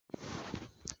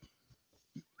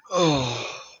Oh,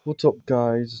 what's up,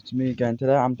 guys? It's me again.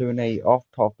 Today I'm doing a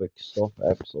off-topic stuff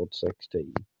episode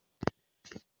 16.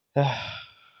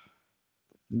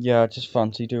 Yeah, I just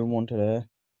fancy doing one today.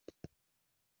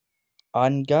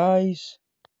 And guys,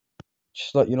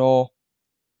 just let you know,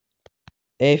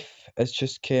 If has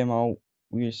just came out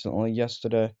recently,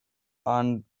 yesterday,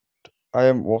 and I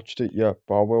haven't watched it yet,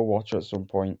 but I will watch it at some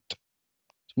point.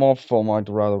 It's more fun. I'd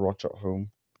rather watch at home.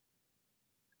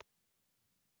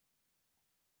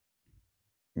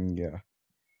 Yeah.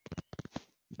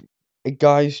 Hey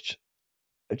guys,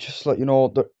 just let you know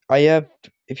that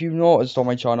if you've noticed on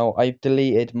my channel, I've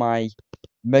deleted my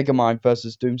Megamind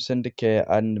vs Doom Syndicate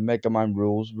and Megamind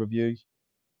Rules review.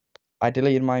 I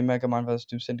deleted my Megamind vs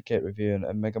Doom Syndicate review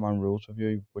and Megamind Rules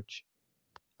review, which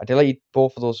I deleted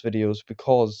both of those videos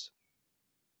because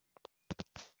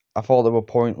I thought they were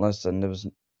pointless and there was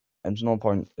no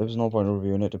point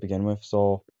reviewing it to begin with.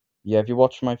 So yeah, if you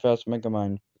watch my first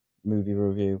Megamind movie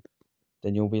review,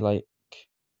 then you'll be like,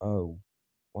 oh,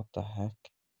 what the heck?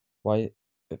 Why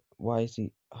is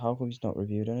he? How come he's not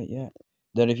reviewed it yet?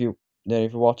 Then if you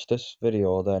watch this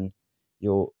video, then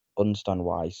you'll understand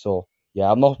why. So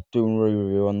yeah, I'm not doing a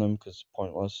review on them because it's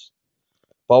pointless.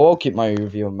 But I will keep my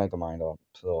review on Megamind on.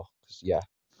 So cause, yeah,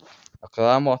 okay,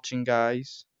 I'm watching,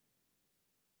 guys.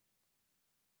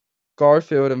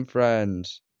 Garfield and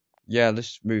Friends. Yeah,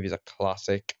 this movie's a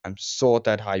classic. I'm so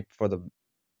dead hyped for the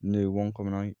new one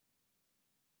coming out.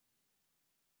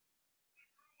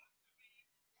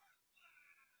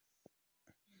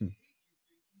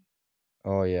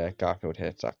 Oh yeah, Garfield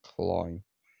hits that clawing.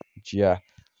 Yeah,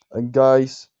 and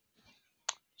guys,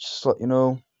 just to let you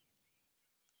know,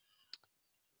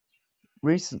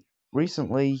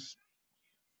 recently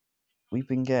we've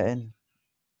been getting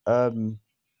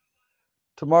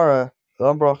tomorrow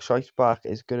Lombrock Strikes Back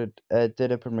is gonna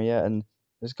did a premiere, and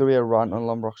there's gonna be a rant on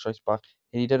Lombrock Strikes Back.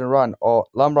 And he did a rant, or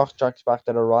Lombrock Strikes Back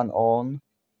did a rant on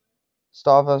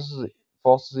Star vs.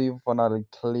 Forces Evil finale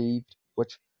Cleaved,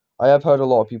 which I have heard a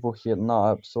lot of people hating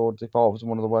that episode. They thought it was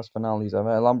one of the worst finales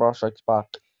ever. Lombrock Strikes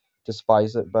Back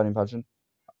despised it, Burning Passion.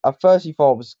 At first he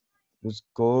thought it was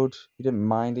good. He didn't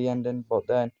mind the ending, but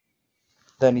then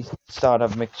he started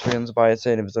having mixed feelings about it,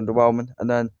 saying it was underwhelming, and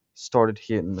then started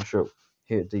hating the show,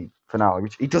 hated the finale.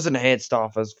 Which he doesn't hate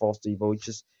Star Wars Force Evil, he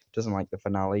just doesn't like the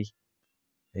finale.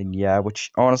 And yeah,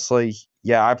 which honestly,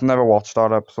 yeah, I've never watched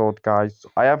that episode, guys.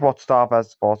 I have watched Star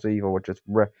Wars Force Evil, which is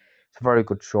it's a very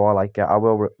good show. I like it. I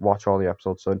will watch all the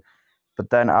episodes soon. But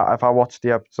then if I watch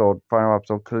the final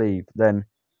episode, Cleave, then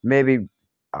maybe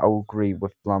I'll agree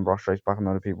with Lambros Strikes Back and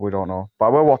other people we don't know. But I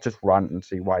will watch his rant and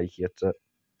see why he hates it.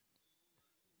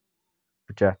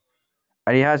 But yeah.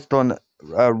 And he has done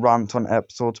a rant on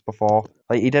episodes before.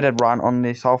 Like, he did a rant on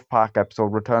the South Park episode,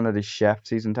 Return of the Chef,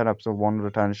 Season 10, Episode 1,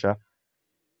 Return of the Chef.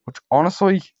 Which,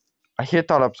 honestly, I hate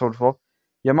that episode for.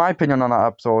 Yeah, my opinion on that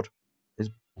episode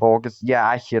is bogus. Yeah,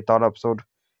 I hate that episode.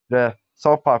 The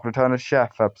South Park Return of the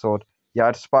Chef episode. Yeah,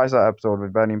 I despise that episode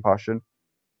with burning passion.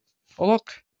 Oh,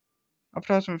 look.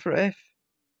 Advertisement for If.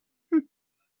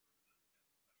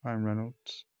 Ryan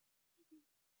Reynolds.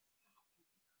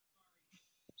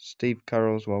 Steve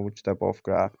Carell as well, which they're both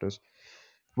great actors.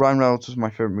 Ryan Reynolds was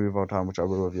my favourite movie of all time, which I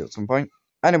will review at some point.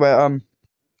 Anyway,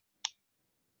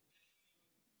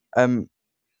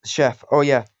 Chef. Oh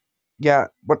yeah, yeah.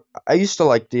 But I used to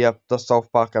like the South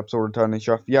Park episode Returning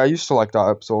Chef. Yeah, I used to like that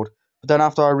episode. But then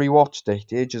after I rewatched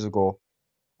it ages ago,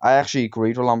 I actually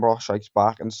agreed with Lambros Strikes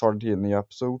Back and started hating the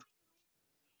episode.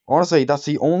 Honestly, that's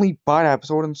the only bad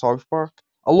episode in South Park.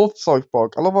 I love South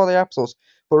Park. I love all the episodes,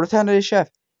 but Return of the Chef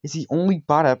is the only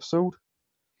bad episode.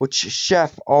 Which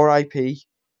Chef R.I.P.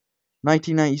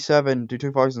 1997 to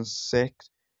 2006.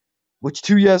 Which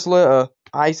 2 years later,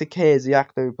 Isaac Hayes, the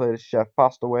actor who played the chef,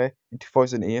 passed away in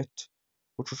 2008,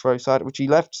 which was very sad. Which he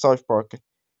left South Park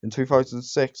in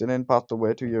 2006 and then passed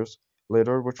away 2 years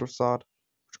later, which was sad.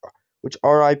 Which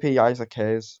R.I.P. Isaac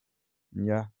Hayes.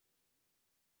 Yeah,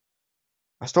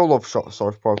 I still love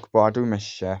South Park, but I do miss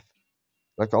Chef.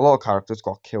 Like, a lot of characters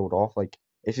got killed off. Like,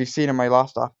 if you've seen in my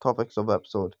last topics of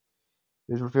episode,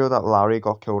 it was revealed that Larry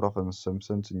got killed off in The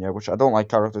Simpsons, and yeah, which I don't like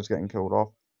characters getting killed off.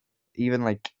 Even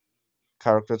like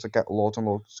characters that get loads and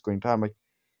loads of screen time, like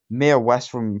Mae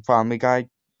West from Family Guy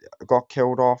got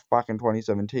killed off back in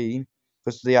 2017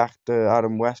 because the actor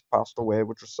Adam West passed away,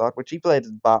 which was sad. Which he played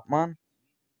as Batman,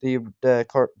 the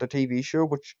TV show,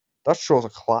 which that show's a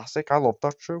classic. I love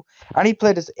that show, and he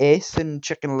played as Ace in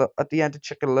at the end of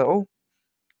Chicken Little.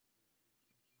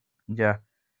 Yeah,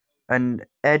 and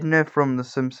Edna from The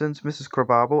Simpsons, Mrs.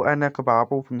 Krabappel, Edna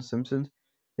Krabappel from The Simpsons.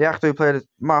 The actor who played as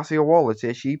Marcia Wallace,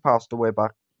 yeah, she passed away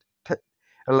back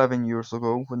 11 years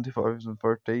ago in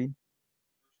 2013.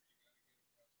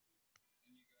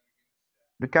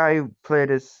 the guy who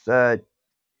played as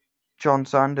John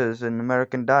Sanders in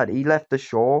American Dad, he left the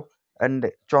show, and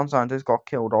John Sanders got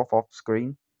killed off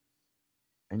screen.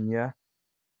 And yeah,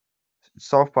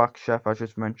 South Park chef I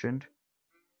just mentioned.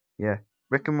 Yeah,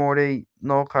 Rick and Morty,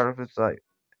 no characters like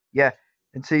yeah.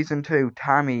 In season 2,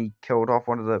 Tammy killed off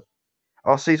one of the.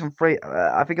 Oh, season 3,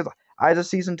 I think it's either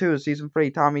season 2 or season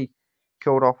 3. Tammy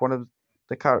killed off one of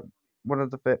the one of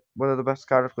the best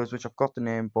characters, which I've got the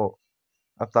name, but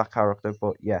of that character.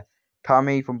 But yeah,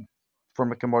 Tammy from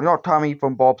Rick and Morty, not Tammy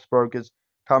from Bob's Burgers.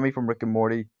 Tammy from Rick and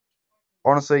Morty.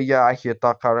 Honestly, yeah, I hate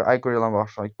that character. I agree with Lamar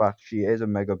Strike Back. She is a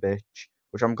mega bitch,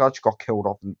 which I'm glad she got killed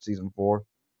off in season 4.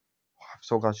 I'm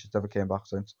so glad she's never came back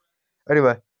since.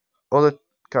 Anyway, other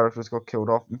characters got killed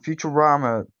off. In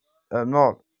Futurama,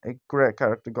 not a great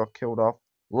character got killed off.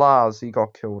 Lars, he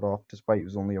got killed off despite he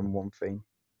was only in one thing.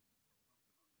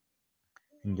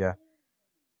 And yeah.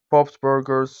 Bob's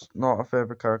Burgers, not a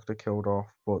favourite character killed off,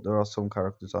 but there are some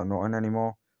characters that are not in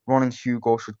anymore. Ron and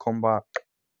Hugo should come back.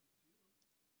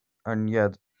 And yeah,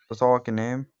 that's all I can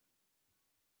name.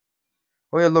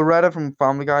 Oh yeah, Loretta from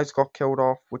Family Guys got killed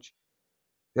off, which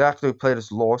the actor who played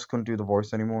as Lois couldn't do the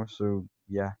voice anymore, so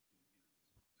yeah.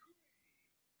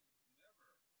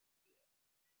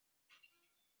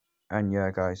 And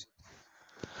yeah, guys.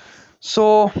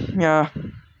 So, yeah,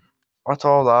 that's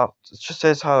all that. It just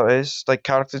is how it is. Like,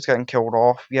 characters getting killed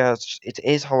off. Yeah, it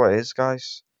is how it is,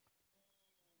 guys.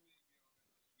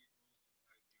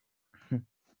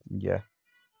 Yeah.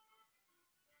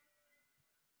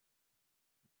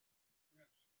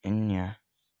 And yeah.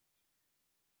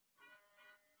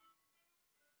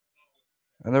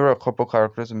 And there were a couple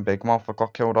characters in Big Mouth that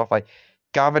got killed off. Like,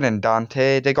 Gavin and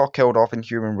Dante, they got killed off in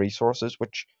Human Resources,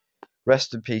 which,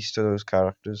 rest in peace to those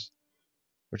characters.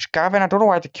 Which, Gavin, I don't know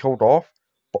why they killed off.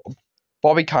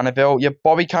 Bobby Cannavale. Yeah,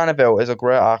 Bobby Cannavale is a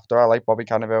great actor. I like Bobby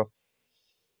Cannavale.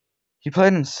 He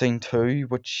played in Sing 2,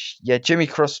 which, yeah, Jimmy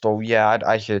Crystal. Yeah,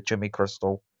 I hate Jimmy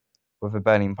Crystal with a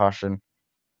burning passion.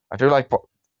 I do like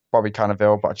Bobby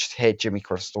Cannavale, but I just hate Jimmy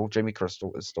Crystal. Jimmy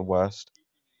Crystal is the worst.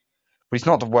 But he's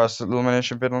not the worst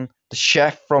elimination villain. The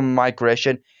chef from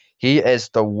Migration, he is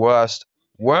the worst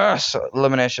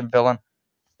elimination villain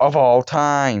of all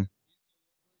time.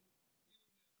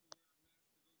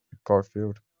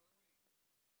 Garfield.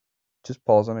 Just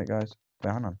pause on it, guys.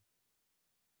 Wait, hang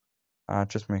on.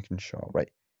 Just making sure. Right.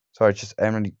 Sorry, just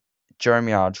Emily,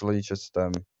 Jeremy Ardley just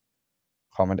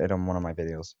commented on one of my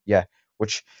videos. Yeah,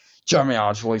 which Jeremy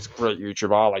Ardley's a great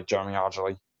YouTuber. I like Jeremy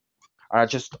Ardley.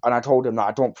 And I told him that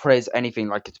I don't praise anything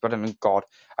like it's better than God.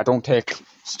 I don't take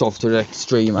stuff to the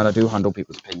extreme, and I do handle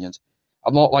people's opinions.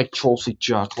 I'm not like Chelsea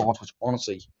Jerklord, which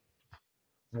honestly,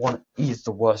 he's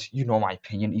the worst. You know my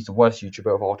opinion. He's the worst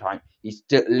YouTuber of all time. He's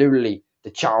literally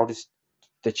the childish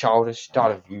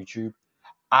start of YouTube,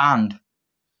 and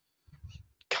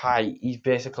he's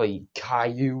basically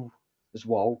Caillou as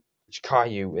well. Which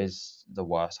Caillou is the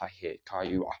worst. I hate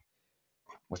Caillou.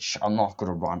 Which I'm not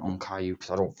gonna rant on Caillou because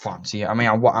I don't fancy it. I mean,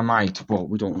 I might, but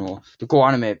we don't know. The Go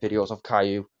Animate videos of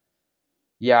Caillou.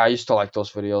 Yeah, I used to like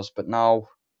those videos, but now,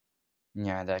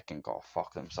 yeah, they can go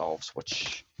fuck themselves.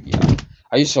 Which, yeah,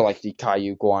 I used to like the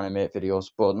Caillou Go Animate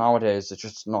videos, but nowadays it's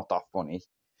just not that funny.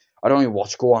 I don't even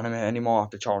watch Go Animate anymore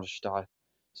after Childish Style.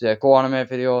 So yeah, Go Animate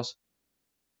videos,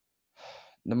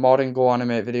 the modern Go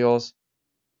Animate videos,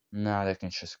 nah, they can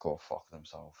just go fuck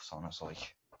themselves. Honestly,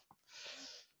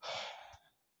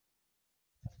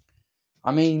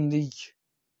 I mean the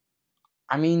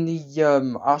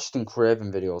Ashton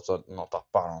Craven videos are not that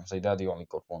bad, honestly. They're the only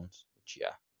good ones. Which,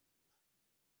 yeah.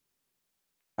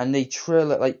 And they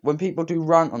trill it, like, when people do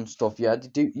rant on stuff, yeah, they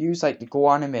do use, like, the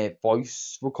Go Animate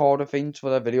voice recorder things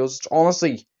for their videos. It's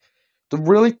honestly, they're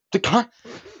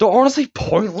honestly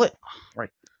pointless. Right.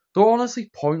 They're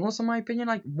honestly pointless, in my opinion.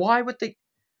 Like, why would they,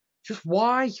 just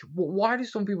why? Why do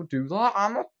some people do that?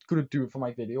 I'm not gonna do it for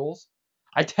my videos.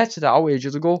 I tested it out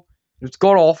ages ago. It's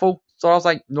god awful. So I was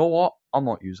like, you know what? I'm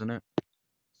not using it.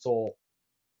 So,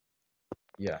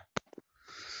 yeah.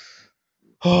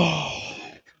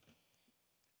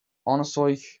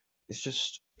 Honestly,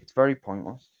 it's very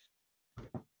pointless.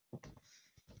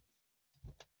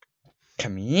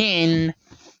 Come in.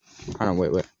 Hang on,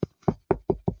 wait.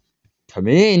 Come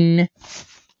in.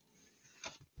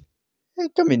 Hey,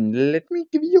 come in. Let me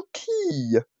give you your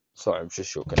key. Sorry, I'm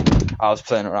just joking. I was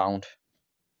playing around.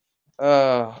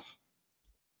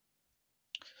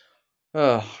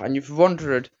 And you've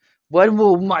wondered, when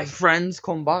will my friends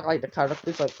come back? Like the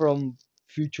characters, like from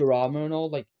Futurama and all.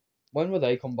 Like, when will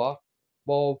they come back?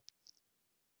 Well,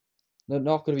 they're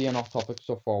not going to be an off-topic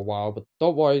stuff for a while, but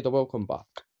don't worry, they will come back.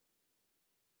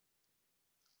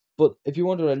 But if you're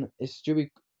wondering, is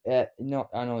Stewie No,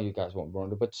 I know you guys won't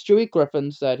remember, but Stewie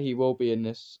Griffin said he will be in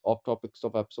this off-topic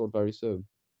stuff episode very soon.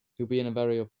 He'll be in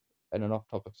an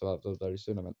off-topic stuff episode very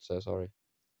soon. I meant to say sorry.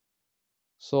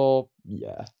 So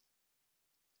yeah,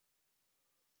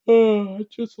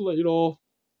 just to let you know,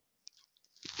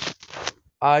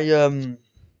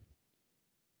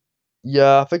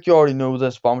 yeah, I think you already know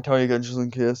this, but I'm telling you again just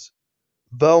in case.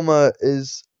 Velma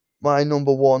is my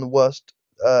number one worst,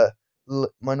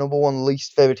 my number one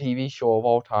least favorite TV show of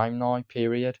all time now.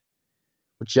 Period.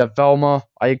 But yeah, Velma,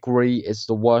 I agree, is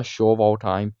the worst show of all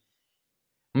time.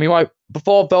 I mean,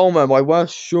 before Velma, my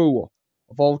worst show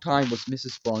of all time was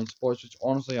Mrs. Brown's Boys, which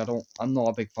honestly I'm not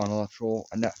a big fan of that show,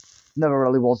 and never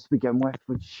really was to begin with.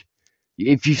 Which,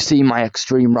 if you've seen my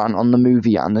extreme rant on the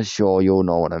movie and the show, you'll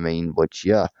know what I mean. Which,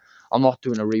 yeah, I'm not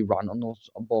doing a rerun on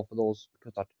both of those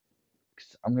because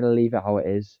I'm gonna leave it how it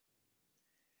is.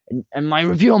 And my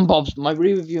re-review on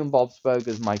Bob's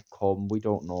Burgers might come. We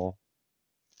don't know,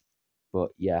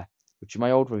 but yeah. Which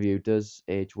my old review does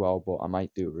age well, but I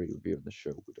might do a re-review of the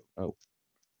show. We don't know.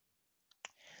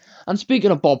 And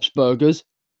speaking of Bob's Burgers,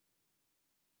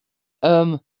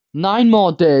 9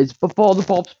 more days before the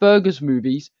Bob's Burgers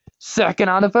movie's second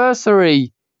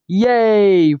anniversary.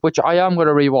 Yay! Which I am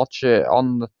gonna rewatch it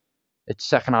on its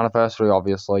second anniversary,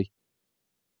 obviously.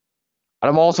 And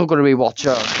I'm also gonna rewatch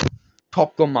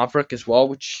Top Gun Maverick as well,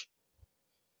 which,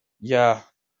 yeah,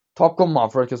 Top Gun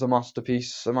Maverick is a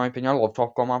masterpiece in my opinion. I love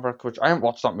Top Gun Maverick, which I haven't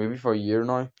watched that movie for a year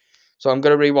now. So I'm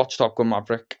gonna rewatch Top Gun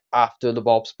Maverick after the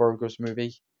Bob's Burgers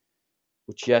movie.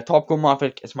 Which, yeah, Top Gun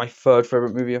Maverick is my third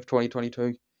favorite movie of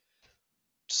 2022.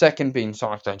 Second being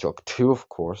Sonic the Hedgehog 2, of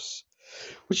course.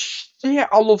 Which, yeah,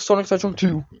 I love Sonic the Hedgehog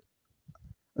 2.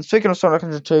 And speaking of Sonic the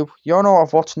Hedgehog 2, y'all know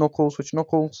I've watched Knuckles, which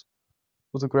Knuckles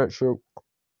was a great show.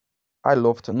 I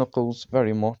loved Knuckles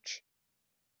very much.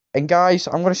 And guys,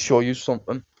 I'm going to show you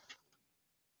something.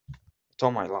 It's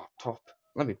on my laptop.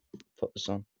 Let me put this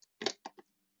on.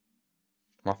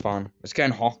 My fan. It's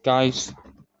getting hot, guys.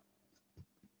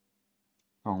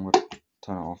 Oh, I'm going to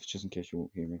turn it off just in case you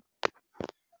won't hear me.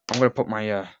 I'm going to put my,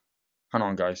 hang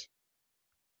on, guys.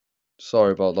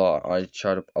 Sorry about that.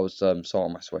 I was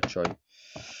sorting my Switch out. Back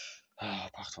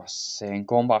to what I was saying.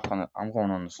 Going back on it. I'm going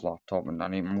on this laptop and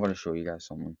I'm going to show you guys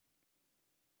something.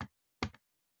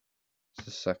 Just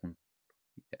a second.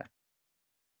 Yeah.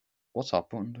 What's that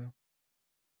button do?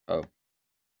 Oh.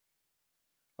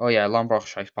 Oh yeah, Lambrox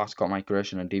Strikes Back's got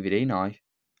migration on DVD now.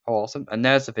 How awesome. And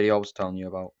there's the video I was telling you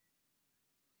about.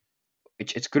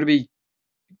 It's going to be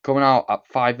coming out at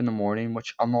 5 in the morning,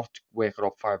 which I'm not waking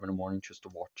up 5 in the morning just to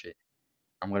watch it.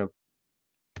 I'm going to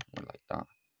like that.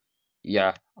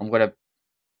 Yeah, I'm going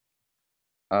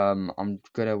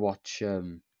to watch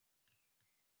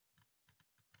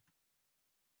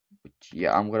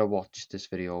yeah, I'm going to watch this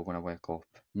video when I wake up,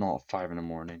 not at 5 in the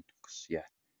morning, cause yeah.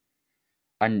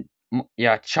 And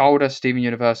yeah, Chowder, Steven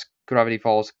Universe, Gravity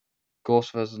Falls, The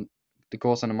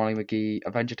Ghost and the Molly McGee,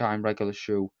 Adventure Time, Regular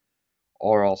Show,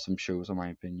 all awesome shows in my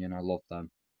opinion. I love them.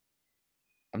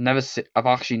 I've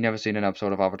actually never seen an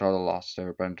episode of Avatar: The Last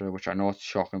Airbender, which I know it's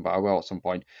shocking, but I will at some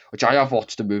point. Which I have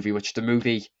watched the movie, which the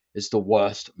movie is the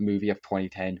worst movie of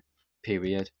 2010.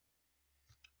 Period.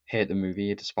 Hate the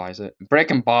movie, I despise it.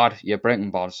 Breaking Bad, yeah,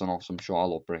 Breaking Bad is an awesome show. I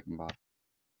love Breaking Bad.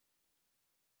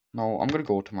 No, I'm gonna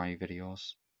go to my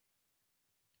videos.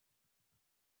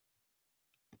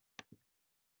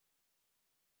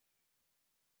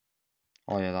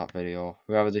 Oh yeah, that video.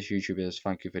 Whoever this YouTuber is,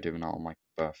 thank you for doing that on my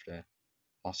birthday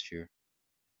last year.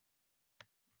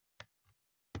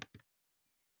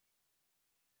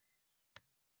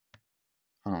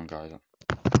 Hang on, guys.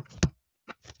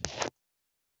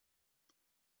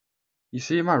 You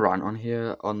see my rant on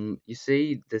here? You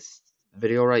see this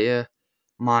video right here?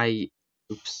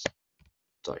 Oops.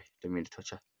 Sorry, didn't mean to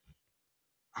touch it.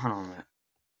 Hang on a minute.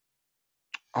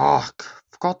 Oh,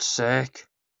 for God's sake.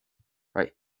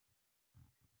 Right.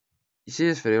 You see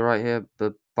this video right here?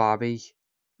 The Barbie.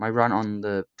 My rant on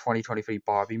the 2023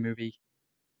 Barbie movie.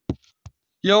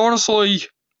 Yeah, honestly,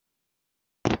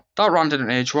 that rant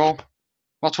didn't age well.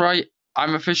 That's right.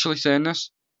 I'm officially saying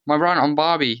this. My rant on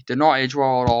Barbie did not age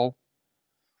well at all.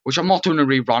 Which I'm not doing a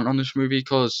re-rant on this movie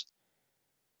because,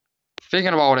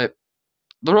 thinking about it,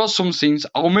 there are some scenes.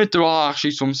 I'll admit there are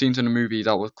actually some scenes in the movie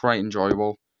that were quite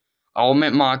enjoyable. I'll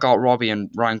admit Margot Robbie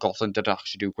and Ryan Gosling did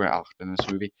actually do great acting in this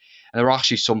movie. And there were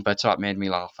actually some bits that made me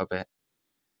laugh a bit.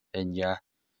 And yeah.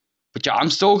 But yeah, I'm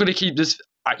still going to keep this...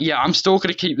 I'm still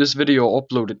going to keep this video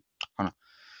uploaded. But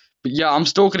yeah, I'm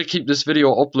still going to keep this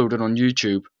video uploaded on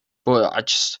YouTube. But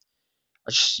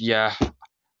yeah.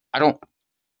 I don't...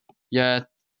 Yeah,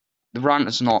 the rant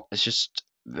is not... It's just...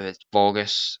 it's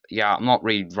bogus. Yeah, I'm not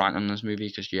really ranting on this movie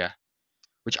because yeah,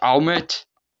 which I'll admit,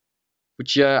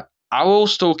 which yeah, I will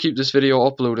still keep this video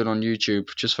uploaded on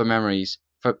YouTube just for memories,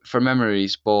 for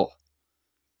memories. But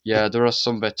yeah, there are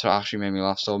some bits that actually made me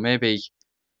laugh, so maybe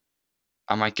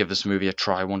I might give this movie a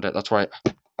try one day. That's right.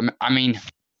 I mean,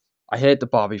 I hate the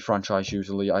Barbie franchise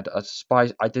usually. I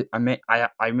despise. I did. I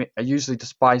usually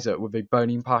despise it with a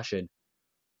burning passion.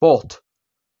 But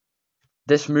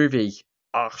this movie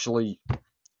actually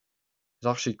is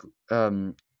actually uh,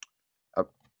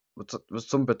 was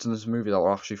some bits in this movie that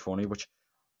were actually funny. Which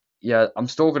yeah, I'm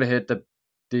still gonna hate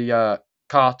the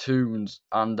cartoons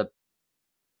and the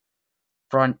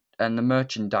front and the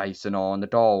merchandise and all and the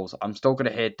dolls. I'm still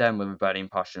gonna hate them with a burning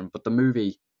passion. But the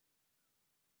movie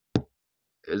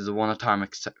is a one time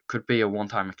could be a one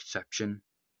time exception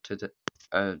to the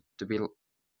to be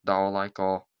that I like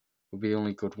or will be the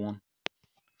only good one.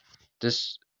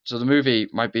 This so the movie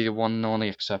might be the one and only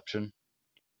exception.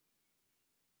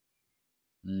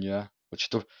 Yeah, which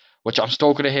I'm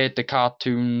still gonna hate the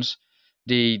cartoons,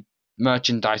 the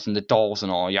merchandise and the dolls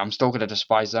and all. Yeah, I'm still gonna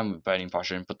despise them with burning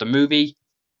passion. But the movie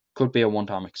could be a one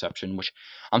time exception. Which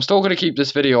I'm still gonna keep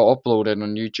this video uploaded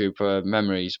on YouTube for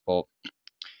memories. But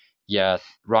yeah,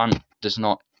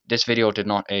 this video did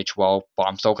not age well, but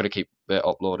I'm still gonna keep it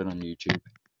uploaded on YouTube.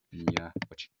 Yeah,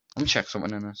 which let me check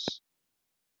something in this.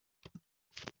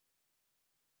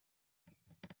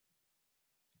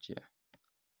 Yeah,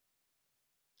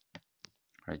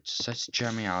 right. Says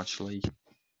Jeremy actually.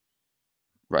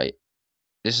 Right,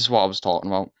 this is what I was talking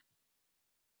about.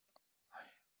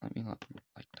 Let me look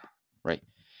like that. Right,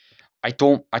 I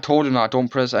don't. I told him that I don't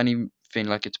press anything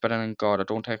like it's better than God. I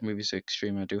don't take movies to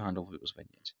extreme. I do handle people's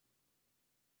opinions.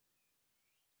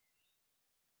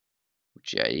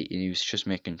 Which yeah, he was just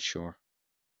making sure.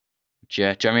 Which,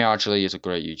 yeah, Jeremy actually is a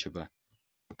great YouTuber.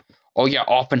 Oh yeah,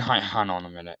 Oppenheimer. Hang on a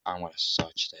minute. I'm gonna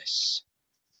search this.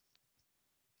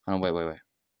 Oh wait.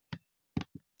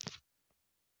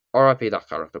 R.I.P. that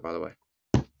character, by the way.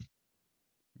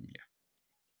 Yeah.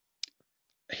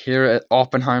 Here is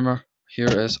Oppenheimer. Here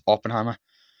is Oppenheimer.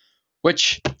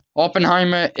 Which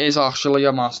Oppenheimer is actually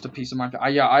a masterpiece of mine.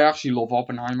 Yeah, I actually love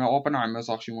Oppenheimer. Oppenheimer is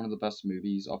actually one of the best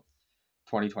movies of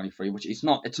 2023. Which it's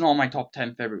not. It's not my top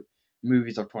 10 favorite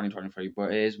movies of 2023,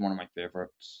 but it is one of my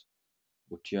favorites.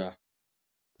 Which yeah.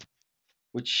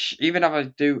 Which even if I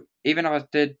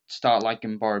did start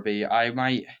liking Barbie, I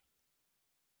might.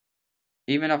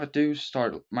 Even if I do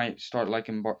might start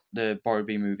liking the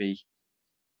Barbie movie,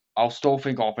 I'll still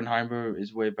think Oppenheimer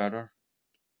is way better.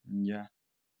 Yeah,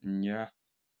 yeah,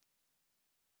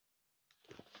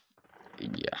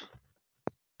 yeah.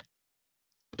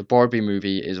 The Barbie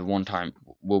movie is one time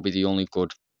will be the only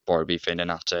good Barbie thing, and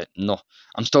that's it. No,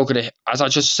 I'm still gonna, as I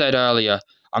just said earlier,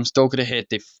 I'm still gonna hit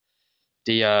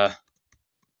the.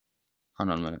 Hang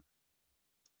on a minute.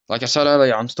 Like I said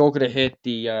earlier, I'm still gonna hit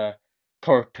the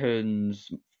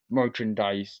curtains, the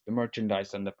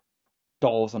merchandise and the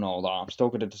dolls and all that. I'm still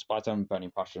gonna despise them burning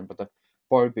passion, but the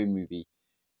Barbie movie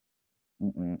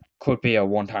could be a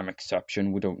one-time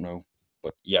exception. We don't know,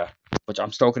 but yeah. But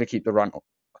I'm still gonna keep the rant.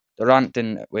 The rant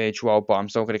didn't age well, but I'm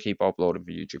still gonna keep uploading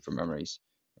for YouTube for memories.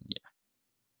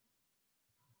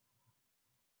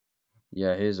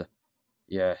 Yeah, yeah.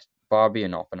 Yeah. Barbie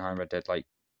and Oppenheimer did like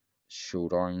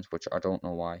showdowns, which I don't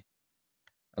know why.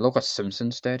 I look at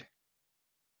Simpsons did,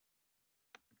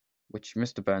 which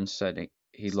Mr. Burns said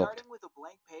he loved.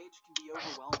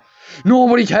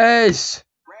 Nobody cares.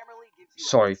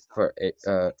 Sorry for it,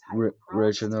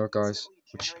 raging there, guys.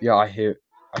 Which yeah, I hate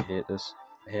this.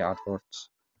 I hate adverts.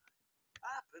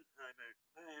 Oppenheimer,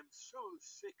 I am so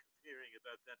sick of hearing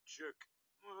about that jerk.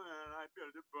 Well, I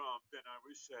built a bomb, then I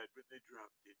was sad when they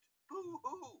dropped it.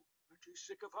 Boo-hoo! Aren't you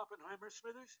sick of Oppenheimer,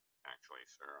 Smithers? Actually,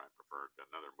 sir, I preferred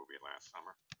another movie last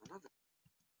summer. Another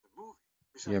movie?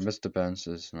 Yeah, Besides Mr. Burns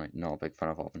is like not a big fan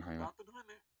of Oppenheimer.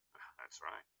 Oppenheimer? That's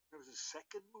right. There was a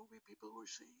second movie people were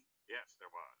seeing? Yes,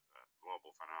 there was. A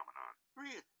global phenomenon.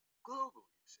 Really? Global,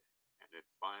 you say? And it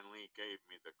finally gave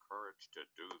me the courage to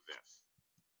do this.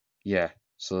 Yeah,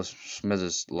 so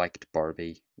Smithers liked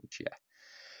Barbie, which yeah.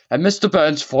 And Mr.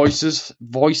 Burns'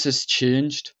 voices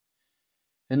changed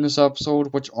in this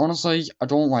episode, which honestly I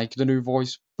don't like the new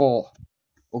voice, but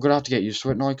we're gonna have to get used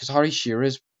to it now because Harry Shearer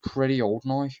is pretty old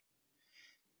now.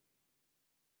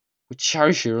 Which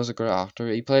Harry Shearer is a great actor.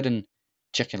 He played in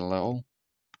Chicken Little.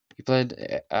 He played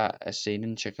a scene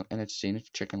in Chicken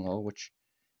Little, which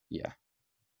yeah.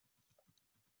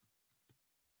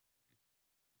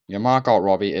 Yeah, Margot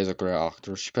Robbie is a great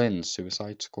actor. She played in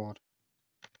Suicide Squad.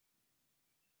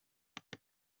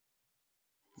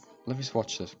 Let me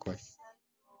watch this quick.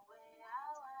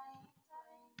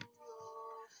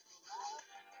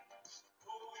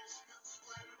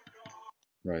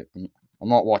 Right, I'm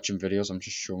not watching videos, I'm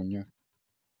just showing you.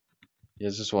 Yeah,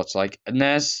 this is what it's like. And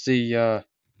there's the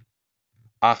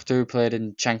actor who played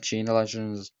in Shang-Chi and the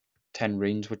Legend of the Ten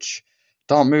Rings, which,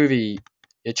 that movie,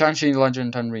 yeah, Shang-Chi and the Legend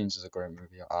of the Ten Rings is a great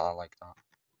movie. I like that.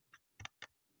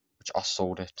 Which I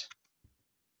sold it.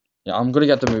 Yeah, I'm gonna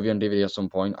get the movie on DVD at some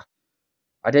point.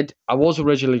 I was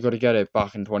originally gonna get it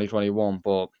back in 2021,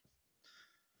 but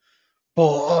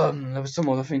there was some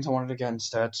other things I wanted to get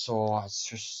instead, so I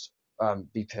just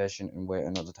be patient and wait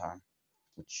another time.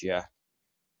 Which yeah.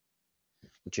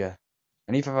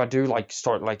 And even if I do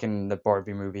start liking the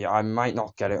Barbie movie, I might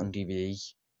not get it on DVD.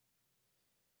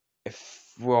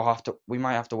 We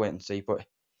might have to wait and see. But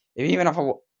even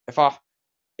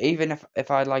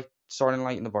if I like starting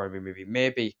liking the Barbie movie,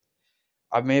 maybe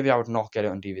I would not get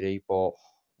it on DVD. But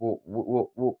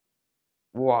we'll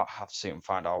have to see and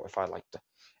find out if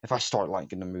I start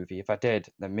liking the movie. If I did,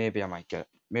 then maybe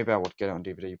maybe I would get it on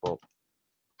DVD, but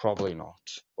probably not.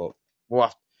 But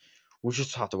we'll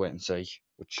just have to wait and see.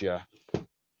 Which yeah.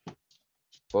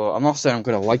 But I'm not saying I'm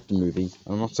gonna like the movie.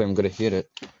 I'm not saying I'm gonna hate it.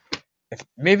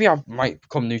 Maybe I might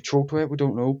become neutral to it. We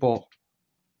don't know. But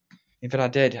if I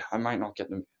did, I might not get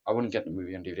them. I wouldn't get the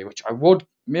movie on DVD, which I would.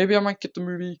 Maybe I might get the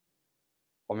movie,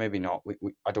 or maybe not.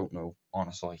 I don't know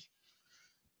honestly.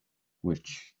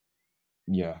 Which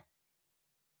yeah.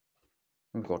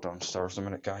 We'll go downstairs a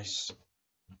minute, guys.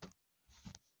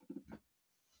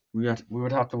 We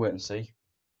would have to wait and see.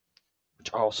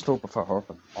 Which I'll still prefer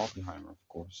Oppenheimer, of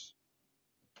course.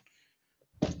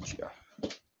 Which, yeah.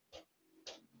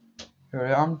 Here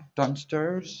I am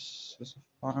downstairs.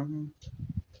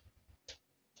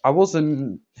 I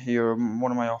wasn't here in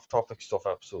one of my off-topic stuff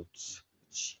episodes.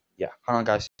 Which, yeah, hang on,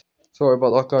 guys. Sorry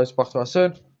about that, guys. Back to what I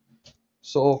said.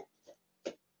 So,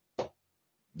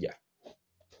 yeah.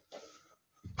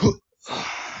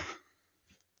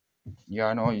 Yeah,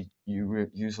 I know you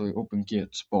usually open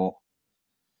gates, but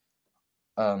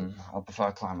I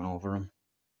prefer climbing over them.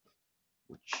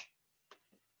 Which,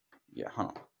 yeah, hang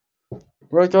on.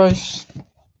 Right, guys.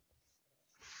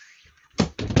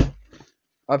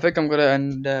 I think I'm gonna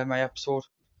end the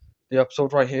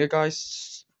episode right here,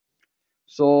 guys.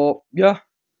 So yeah.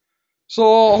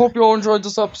 So I hope you all enjoyed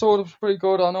this episode. It was pretty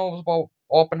good. I know it was about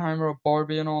Oppenheimer,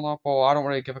 Barbie, and all that, but I don't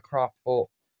really give a crap. But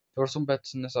there were some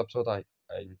bits in this episode I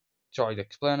enjoyed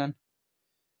explaining.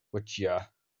 Which yeah.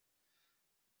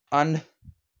 And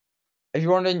if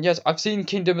you're wondering, yes, I've seen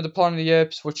Kingdom of the Planet of the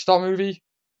Apes, which that movie,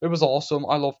 it was awesome.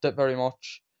 I loved it very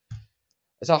much.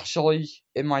 It's actually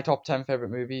in my top 10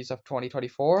 favorite movies of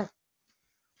 2024.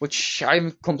 Which I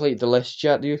haven't completed the list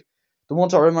yet. The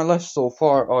ones that are in my list so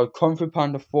far are Kung Fu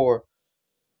Panda 4,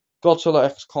 Godzilla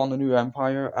X Kong: The New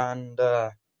Empire, and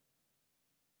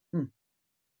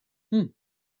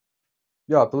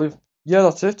yeah, I believe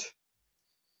that's it.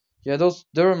 Yeah,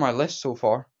 they're in my list so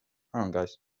far. Hang on,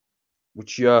 guys.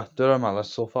 Which yeah, they're in my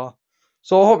list so far.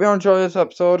 So I hope you enjoy this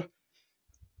episode.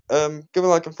 Give a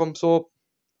like and thumbs up,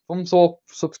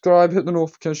 subscribe, hit the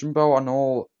notification bell. I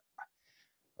know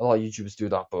a lot of YouTubers do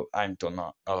that, but I haven't done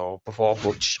that at all before.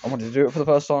 Which I wanted to do it for the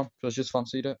first time because I just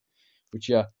fancied it. Which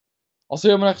yeah. I'll see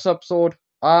you in the next episode,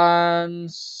 and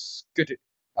skadoosh.